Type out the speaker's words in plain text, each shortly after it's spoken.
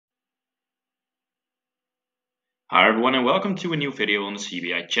Hi everyone and welcome to a new video on the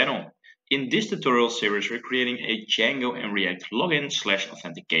CBI channel. In this tutorial series we're creating a Django and React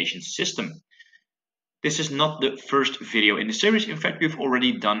login/authentication system. This is not the first video in the series. In fact, we've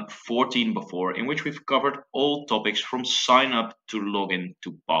already done 14 before, in which we've covered all topics from sign up to login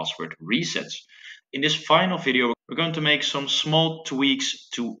to password resets. In this final video we're going to make some small tweaks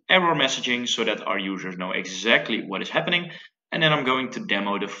to error messaging so that our users know exactly what is happening. And then I'm going to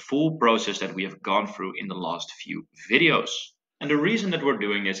demo the full process that we have gone through in the last few videos. And the reason that we're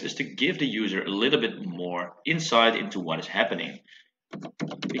doing this is to give the user a little bit more insight into what is happening.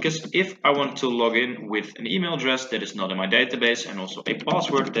 Because if I want to log in with an email address that is not in my database and also a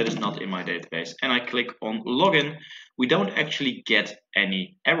password that is not in my database, and I click on login, we don't actually get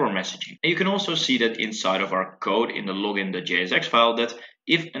any error messaging. And you can also see that inside of our code in the login.jsx file that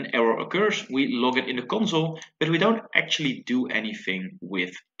if an error occurs, we log it in the console, but we don't actually do anything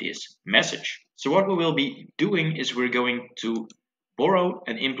with this message. So what we will be doing is we're going to borrow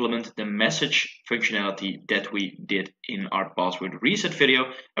and implement the message functionality that we did in our password reset video,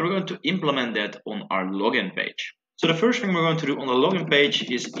 and we're going to implement that on our login page. So the first thing we're going to do on the login page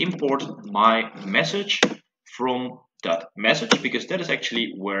is import my message from that message, because that is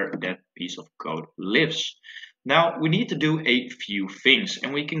actually where that piece of code lives. Now we need to do a few things,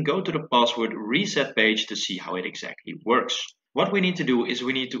 and we can go to the password reset page to see how it exactly works. What we need to do is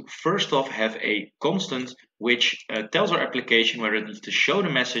we need to first off have a constant which tells our application whether it needs to show the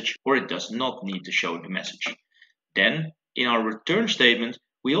message or it does not need to show the message. Then in our return statement,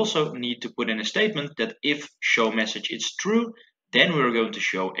 we also need to put in a statement that if show message is true, then we're going to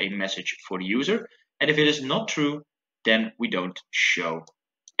show a message for the user. And if it is not true, then we don't show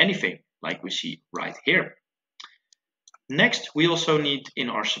anything like we see right here. Next, we also need in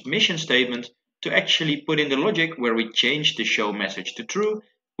our submission statement to actually put in the logic where we change the show message to true,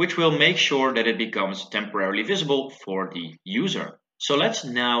 which will make sure that it becomes temporarily visible for the user. So let's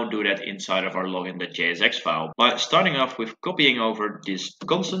now do that inside of our login.jsx file by starting off with copying over this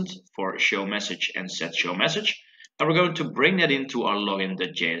constant for show message and set show message. And we're going to bring that into our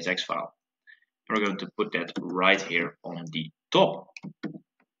login.jsx file. And we're going to put that right here on the top.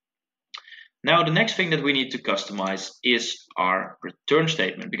 Now the next thing that we need to customize is our return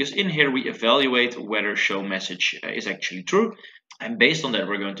statement, because in here we evaluate whether show message is actually true, and based on that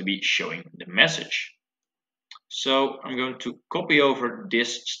we're going to be showing the message. So I'm going to copy over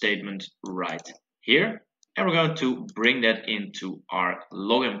this statement right here, and we're going to bring that into our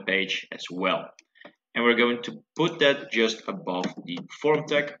login page as well. And we're going to put that just above the form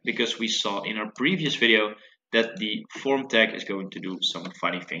tag, because we saw in our previous video that the form tag is going to do some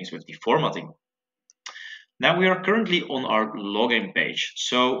funny things with the formatting. Now we are currently on our login page.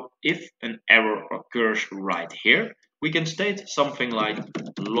 So if an error occurs right here, we can state something like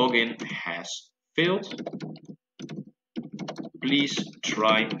login has failed. Please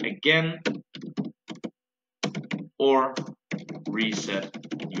try again or reset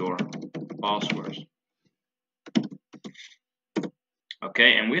your password.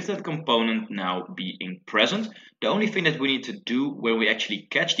 Okay, and with that component now being present, the only thing that we need to do when we actually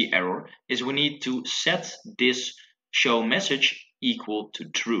catch the error is we need to set this show message equal to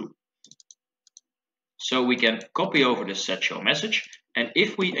true. So we can copy over the set show message, and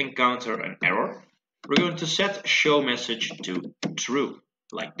if we encounter an error, we're going to set show message to true,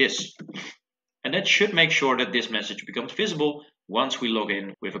 like this. And that should make sure that this message becomes visible once we log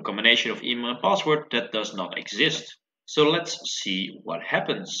in with a combination of email and password that does not exist. So let's see what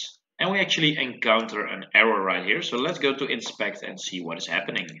happens. And we actually encounter an error right here. So let's go to inspect and see what is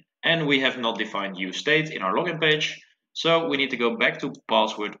happening. And we have not defined use state in our login page. So we need to go back to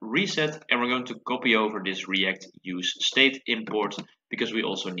password reset, and we're going to copy over this React use state import, because we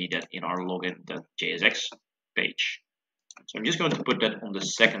also need that in our login.jsx page. So I'm just going to put that on the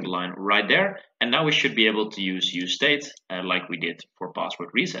second line right there, and now we should be able to use useState like we did for password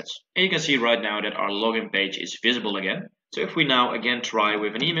resets. And you can see right now that our login page is visible again. So if we now again try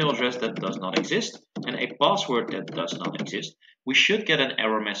with an email address that does not exist and a password that does not exist, we should get an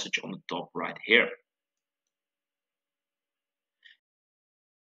error message on the top right here.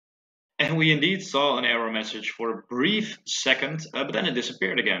 And we indeed saw an error message for a brief second, but then it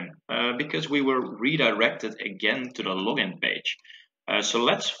disappeared again because we were redirected again to the login page. So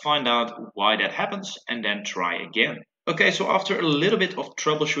let's find out why that happens and then try again. Okay, so after a little bit of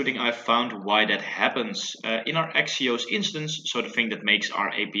troubleshooting, I found why that happens. In our Axios instance, so the thing that makes our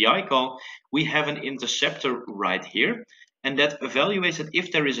API call, we have an interceptor right here, and that evaluates that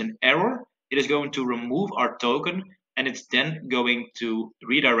if there is an error, it is going to remove our token, and it's then going to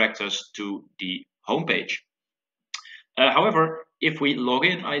redirect us to the home page. However, if we log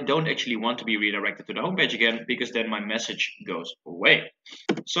in, I don't actually want to be redirected to the homepage again, because then my message goes away.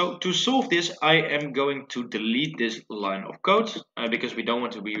 So to solve this, I am going to delete this line of code because we don't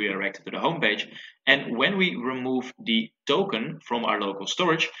want to be redirected to the homepage. And when we remove the token from our local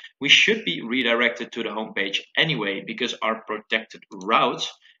storage, we should be redirected to the homepage anyway, because our protected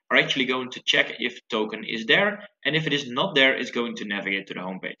routes are actually going to check if token is there. And if it is not there, it's going to navigate to the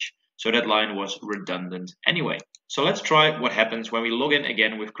homepage. So that line was redundant anyway. So let's try what happens when we log in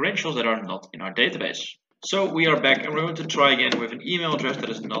again with credentials that are not in our database. So we are back, and we're going to try again with an email address that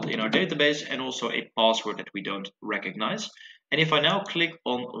is not in our database and also a password that we don't recognize. And if I now click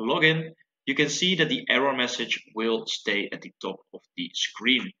on login, you can see that the error message will stay at the top of the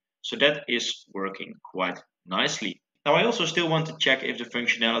screen. So that is working quite nicely. Now I also still want to check if the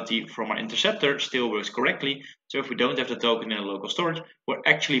functionality from our interceptor still works correctly. So if we don't have the token in a local storage, we're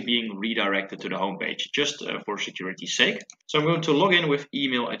actually being redirected to the homepage, just for security's sake. So I'm going to log in with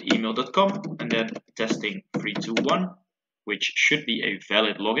email@email.com and then testing321, which should be a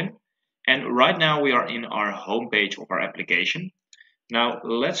valid login. And right now we are in our homepage of our application. Now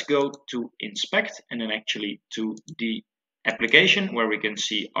let's go to inspect and then actually to the application where we can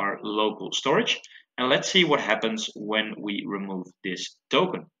see our local storage. And let's see what happens when we remove this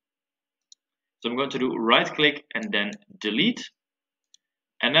token. So I'm going to do right click and then delete.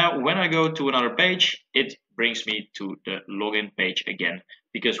 And now when I go to another page, it brings me to the login page again,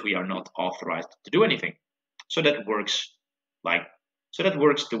 because we are not authorized to do anything. So that works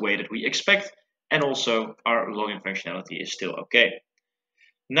the way that we expect. And also our login functionality is still okay.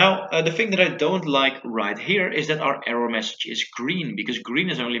 Now, the thing that I don't like right here is that our error message is green, because green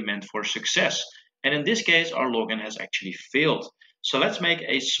is only meant for success. And in this case, our login has actually failed. So let's make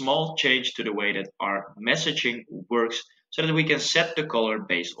a small change to the way that our messaging works so that we can set the color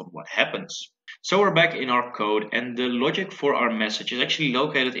based on what happens. So we're back in our code, and the logic for our message is actually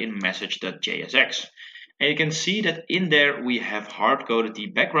located in message.jsx. And you can see that in there we have hard-coded the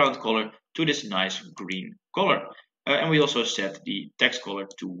background color to this nice green color. And we also set the text color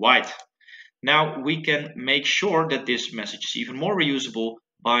to white. Now we can make sure that this message is even more reusable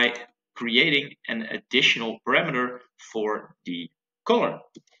by creating an additional parameter for the color.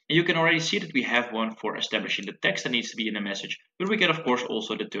 And you can already see that we have one for establishing the text that needs to be in the message, but we can of course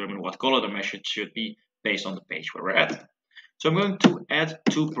also determine what color the message should be based on the page where we're at. So I'm going to add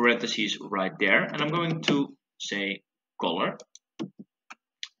 2 parentheses right there, and I'm going to say color,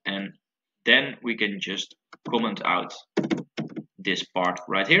 and then we can just comment out this part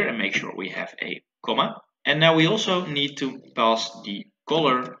right here and make sure we have a comma. And now we also need to pass the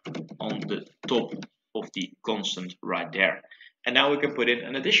color on the top of the constant right there. And now we can put in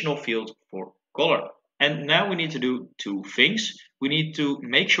an additional field for color. And now we need to do 2 things. We need to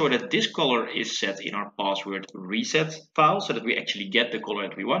make sure that this color is set in our password reset file so that we actually get the color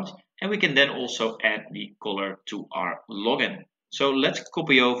that we want. And we can then also add the color to our login. So let's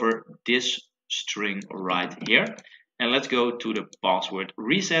copy over this string right here. And let's go to the password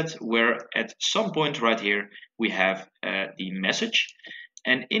reset, where at some point right here we have the message.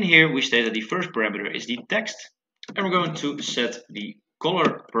 And in here we state that the first parameter is the text. And we're going to set the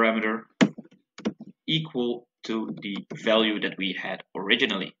color parameter equal to the value that we had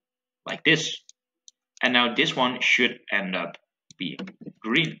originally, like this. And now this one should end up being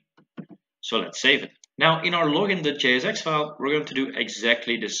green. So let's save it. Now in our login.jsx file, we're going to do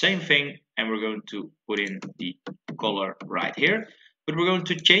exactly the same thing, and we're going to put in the color right here, but we're going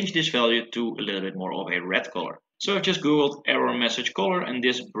to change this value to a little bit more of a red color. So I've just googled error message color, and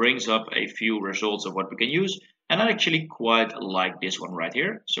this brings up a few results of what we can use, and I actually quite like this one right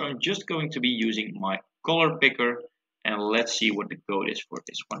here. So I'm just going to be using my color picker, and let's see what the code is for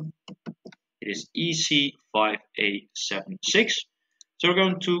this one. It is EC5A76. So we're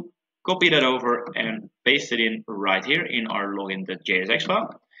going to copy that over and paste it in right here in our login.jsx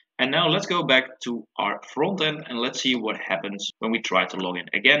file. And now let's go back to our front end and let's see what happens when we try to log in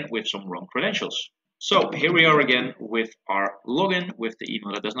again with some wrong credentials. So here we are again with our login with the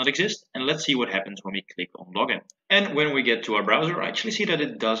email that does not exist. And let's see what happens when we click on login. And when we get to our browser, I actually see that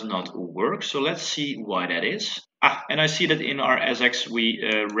it does not work. So let's see why that is. And I see that in our SX we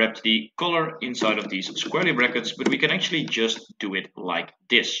wrapped the color inside of these squarely brackets, but we can actually just do it like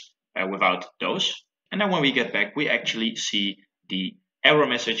this without those. And then when we get back, we actually see the error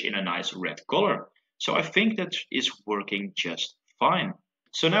message in a nice red color. So I think that is working just fine.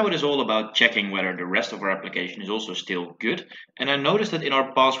 So now it is all about checking whether the rest of our application is also still good. And I noticed that in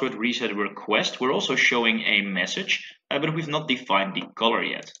our password reset request, we're also showing a message, but we've not defined the color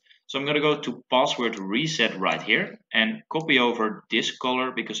yet. So I'm going to go to password reset right here and copy over this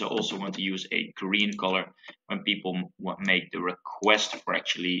color because I also want to use a green color when people make the request for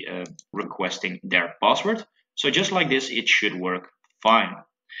actually requesting their password. So just like this, it should work fine.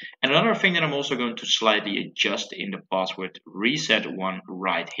 And another thing that I'm also going to slightly adjust in the password reset one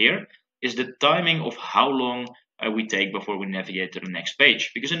right here is the timing of how long we take before we navigate to the next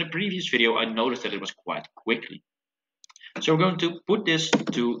page. Because in the previous video, I noticed that it was quite quickly. So we're going to put this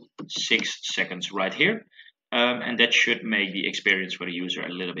to 6 seconds right here. And that should make the experience for the user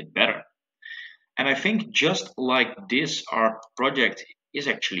a little bit better. And I think just like this, our project is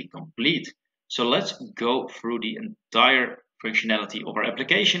actually complete. So let's go through the entire functionality of our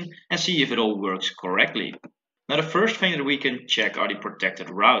application and see if it all works correctly. Now, the first thing that we can check are the protected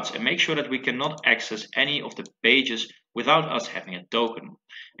routes and make sure that we cannot access any of the pages without us having a token.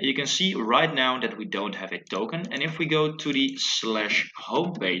 And you can see right now that we don't have a token. And if we go to the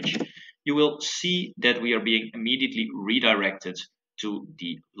 /home page, you will see that we are being immediately redirected to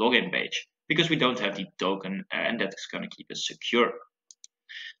the login page because we don't have the token, and that's going to keep us secure.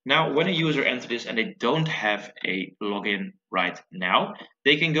 Now, when a user enters this and they don't have a login right now,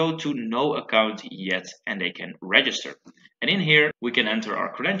 they can go to no account yet and they can register. And in here, we can enter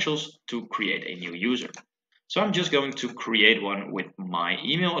our credentials to create a new user. So I'm just going to create one with my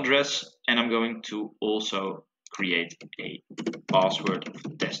email address, and I'm going to also create a password of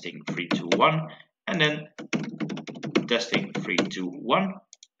testing321 and then testing321,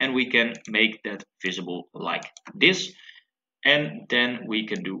 and we can make that visible like this. And then we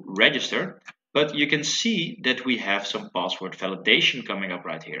can do register, but you can see that we have some password validation coming up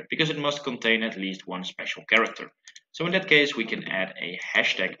right here because it must contain at least one special character. So in that case, we can add a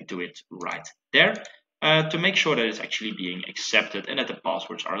hashtag to it right there to make sure that it's actually being accepted and that the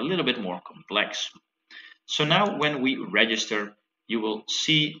passwords are a little bit more complex. So now when we register, you will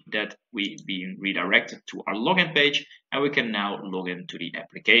see that we've been redirected to our login page and we can now log into the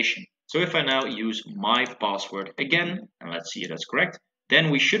application. So if I now use my password again, and let's see if that's correct, then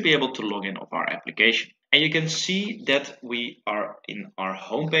we should be able to log in of our application. And you can see that we are in our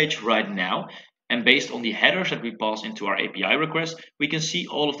homepage right now. And based on the headers that we pass into our API request, we can see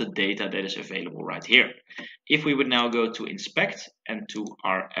all of the data that is available right here. If we would now go to inspect and to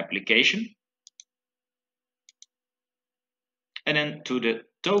our application, and then to the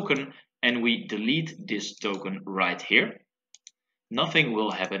token, and we delete this token right here, nothing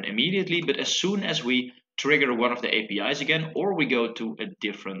will happen immediately, but as soon as we trigger one of the APIs again, or we go to a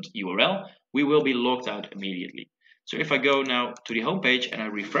different URL, we will be logged out immediately. So if I go now to the home page and I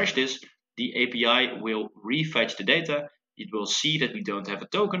refresh this, the API will refetch the data. It will see that we don't have a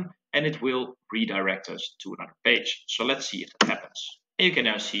token and it will redirect us to another page. So let's see if that happens. And you can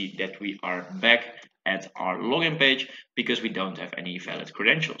now see that we are back at our login page because we don't have any valid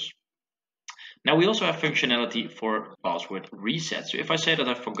credentials. Now we also have functionality for password reset. So if I say that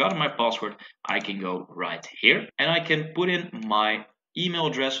I've forgotten my password, I can go right here and I can put in my email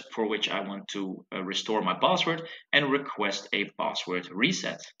address for which I want to restore my password and request a password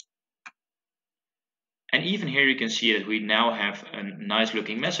reset. And even here you can see that we now have a nice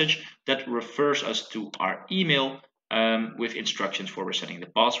looking message that refers us to our email with instructions for resetting the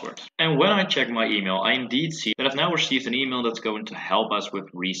password. And when I check my email, I indeed see that I've now received an email that's going to help us with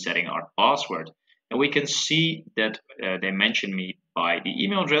resetting our password. And we can see that they mention me by the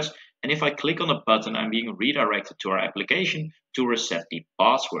email address. And if I click on the button, I'm being redirected to our application to reset the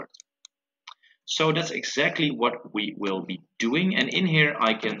password. So that's exactly what we will be doing. And in here,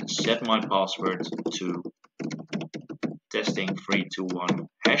 I can set my password to testing321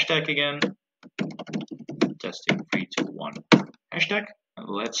 hashtag again. Testing321 hashtag. And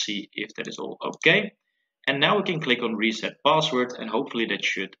let's see if that is all okay. And now we can click on reset password and hopefully that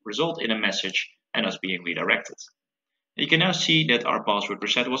should result in a message and us being redirected. You can now see that our password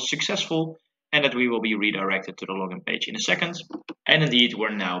reset was successful and that we will be redirected to the login page in a second. And indeed,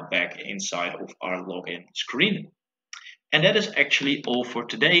 we're now back inside of our login screen. And that is actually all for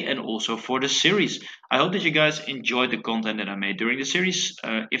today and also for the series. I hope that you guys enjoyed the content that I made during the series.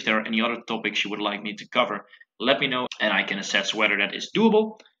 If there are any other topics you would like me to cover, let me know and I can assess whether that is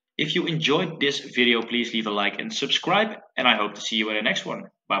doable. If you enjoyed this video, please leave a like and subscribe. And I hope to see you in the next one.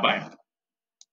 Bye bye.